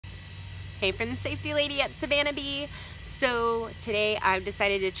Hey, from the safety lady at Savannah Bee. So today I've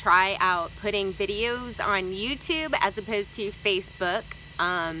decided to try out putting videos on YouTube as opposed to Facebook.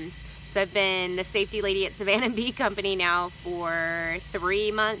 So I've been the safety lady at Savannah Bee Company now for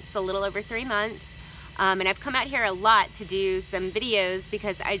 3 months, a little over 3 months. And I've come out here a lot to do some videos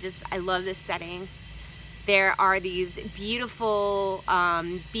because I love this setting. There are these beautiful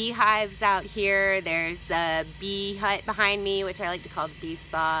beehives out here. There's the bee hut behind me, which I like to call the bee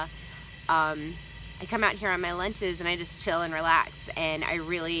spa. I come out here on my lunches and I just chill and relax, and I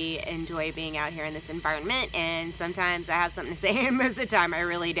really enjoy being out here in this environment. And sometimes I have something to say and most of the time I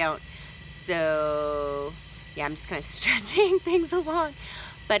really don't. So yeah, I'm just kind of stretching things along.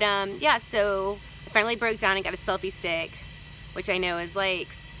 But yeah, so I finally broke down and got a selfie stick, which I know is like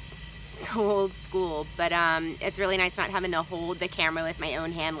so old school, but it's really nice not having to hold the camera with my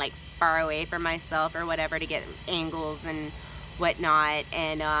own hand like far away from myself or whatever to get angles and whatnot.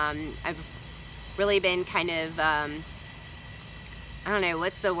 And I've really been kind of I don't know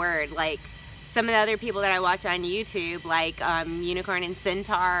what's the word, like some of the other people that I watch on YouTube, like Unicorn and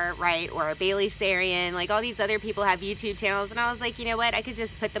Centaur, right, or Bailey Sarian, like all these other people have YouTube channels, and I was like, you know what, I could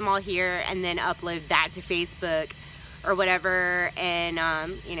just put them all here and then upload that to Facebook or whatever. And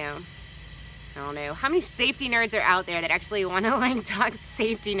you know, I don't know how many safety nerds are out there that actually want to like talk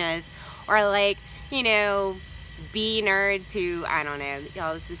safetiness, or like, you know, bee nerds who, I don't know,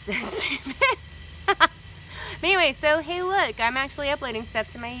 y'all, this is so stupid. But anyway, so hey, look, I'm actually uploading stuff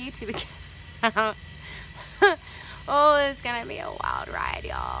to my YouTube account. Oh, it's gonna be a wild ride,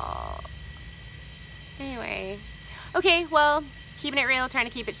 y'all. Anyway, okay, well, keeping it real, trying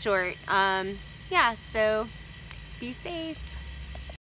to keep it short. Yeah, so be safe.